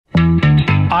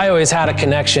I always had a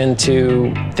connection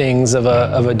to things of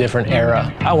a different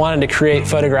era. I wanted to create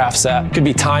photographs that could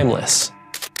be timeless.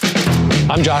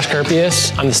 I'm Josh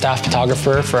Kerpius. I'm the staff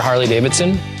photographer for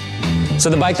Harley-Davidson. So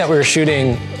the bike that we were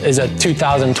shooting is a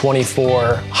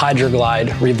 2024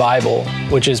 Hydra-Glide Revival,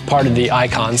 which is part of the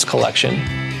Icons collection.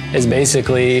 It's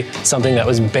basically something that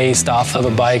was based off of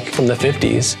a bike from the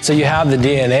 50s. So you have the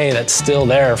DNA that's still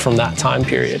there from that time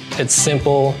period. It's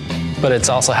simple, but it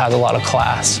also has a lot of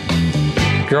class.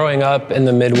 Growing up in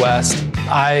the Midwest,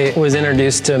 I was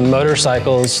introduced to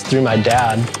motorcycles through my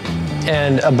dad.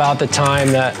 And about the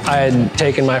time that I had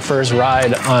taken my first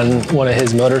ride on one of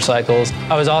his motorcycles,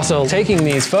 I was also taking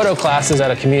these photo classes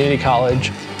at a community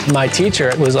college. My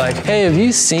teacher was like, hey, have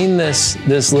you seen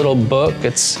this little book?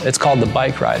 It's called The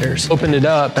Bike Riders. Opened it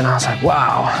up and I was like,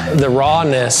 wow. The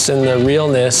rawness and the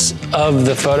realness of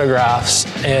the photographs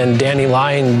and Danny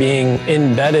Lyon being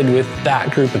embedded with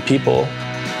that group of people.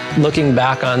 Looking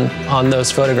back on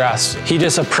those photographs, he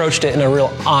just approached it in a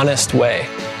real honest way.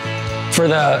 For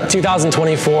the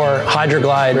 2024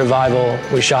 Hydra-Glide Revival,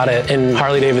 we shot it in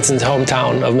Harley-Davidson's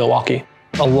hometown of Milwaukee.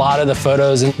 A lot of the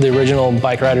photos in the original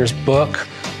Bike Riders book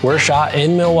were shot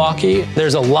in Milwaukee.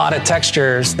 There's a lot of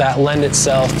textures that lend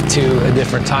itself to a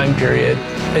different time period.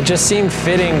 It just seemed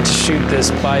fitting to shoot this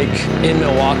bike in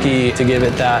Milwaukee to give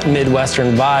it that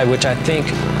Midwestern vibe, which I think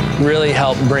really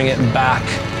helped bring it back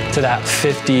to that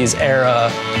 50s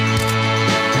era.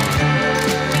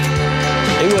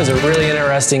 It was a really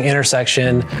interesting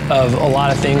intersection of a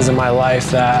lot of things in my life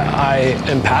that I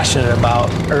am passionate about.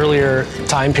 Earlier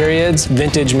time periods,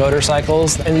 vintage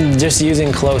motorcycles, and just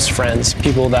using close friends,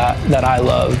 people that I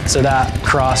love. So that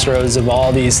crossroads of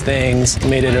all these things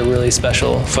made it a really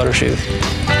special photo shoot.